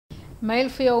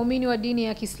Maelfu ya waumini wa dini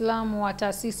ya Kiislamu wa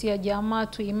taasisi ya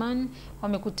Jamaatu Iman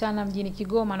wamekutana mjini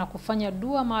Kigoma na kufanya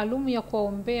dua maalum ya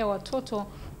kuwaombea watoto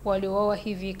waliouawa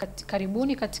hivi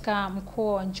karibuni katika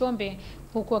mkoa wa Njombe,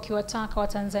 huku wakiwataka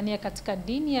Watanzania katika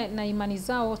dini na imani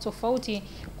zao tofauti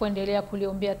kuendelea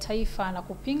kuliombea taifa na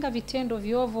kupinga vitendo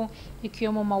viovu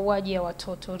ikiwemo mauaji ya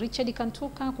watoto. Richard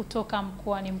Kantuka kutoka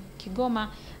mkoani Kigoma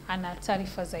ana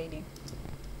taarifa zaidi.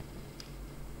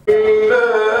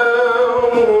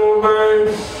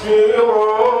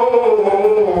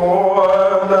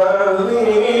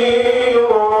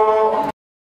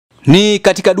 Ni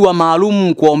katika dua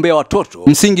maalum kuwaombea watoto,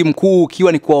 msingi mkuu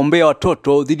ukiwa ni kuwaombea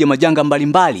watoto dhidi ya majanga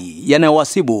mbalimbali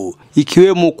yanayowasibu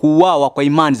ikiwemo kuuawa kwa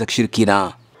imani za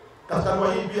kishirikina. Katika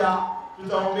dua hii pia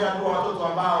tutaombea dua watoto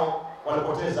ambao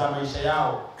walipoteza maisha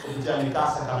yao kupitia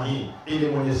mikasa kama hii, ili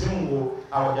Mwenyezi Mungu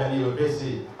awajalie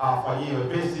wepesi, awafanyie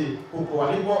wepesi huko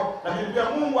walipo, lakini pia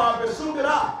Mungu awape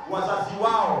subira wazazi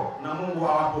wao na Mungu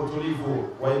awape utulivu,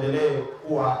 waendelee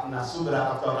kuwa na subira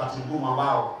katika wakati mgumu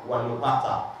ambao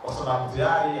waliopata, kwa sababu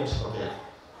tayari yameshatokea.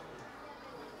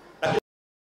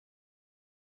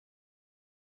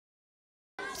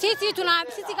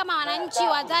 Sisi kama wananchi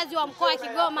wazazi wa mkoa wa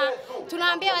Kigoma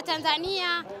tunaambia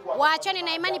Watanzania waachane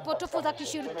na imani potofu za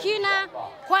kishirikina,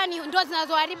 kwani ndio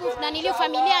zinazoharibu na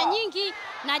familia nyingi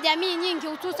na jamii nyingi,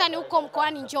 hususan huko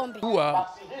mkoani Njombe. Dua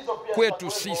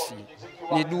kwetu sisi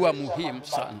ni dua muhimu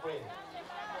sana,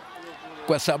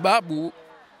 kwa sababu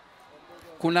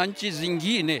kuna nchi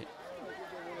zingine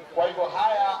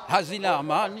hazina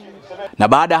amani. Na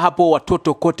baada hapo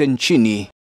watoto kote nchini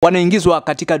wanaingizwa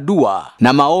katika dua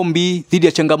na maombi dhidi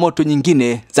ya changamoto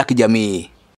nyingine za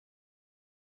kijamii.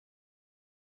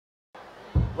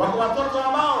 Watoto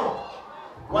ambao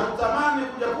wanatamani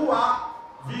kuja kuwa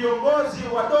viongozi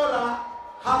wa dola,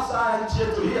 hasa nchi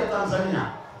yetu hii ya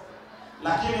Tanzania,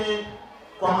 lakini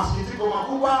kwa masikitiko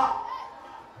makubwa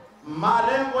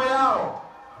malengo yao,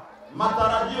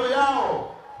 matarajio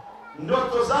yao,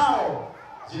 ndoto zao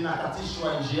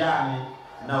zinakatishwa njiani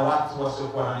na watu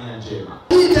wasiokuwa na nia njema.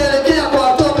 Hii itaelekea kwa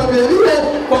watoto vile vile,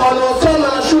 kwa wanaosoma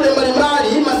na shule mbalimbali,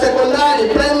 ima sekondari,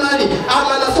 primary,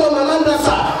 ama nasoma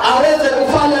madrasa, aweze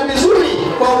kufanya vizuri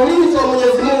kwa ulinzi wa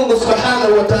Mwenyezi Mungu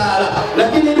Subhanahu wa Ta'ala.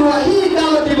 Lakini dua hii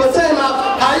kama tulivyosema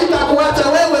haitakuacha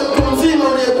wewe mtu mzima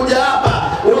uliyekuja hapa,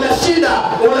 una shida,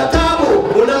 una tabu,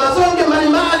 una mazonge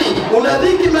mbalimbali, una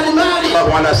dhiki mbalimbali.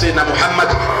 Ala sayyidina Muhammad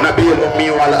nabiyul ummi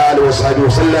wa ala alihi wasahbihi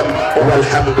wasallam,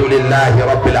 walhamdulillahi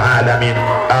rabbil alamin.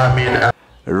 Amin.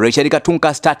 Richard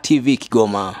Kantuka, Star TV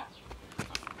Kigoma.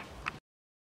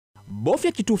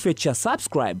 Bofya kitufe cha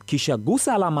subscribe kisha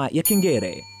gusa alama ya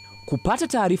kengele kupata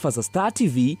taarifa za Star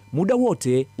TV muda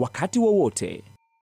wote wakati wowote.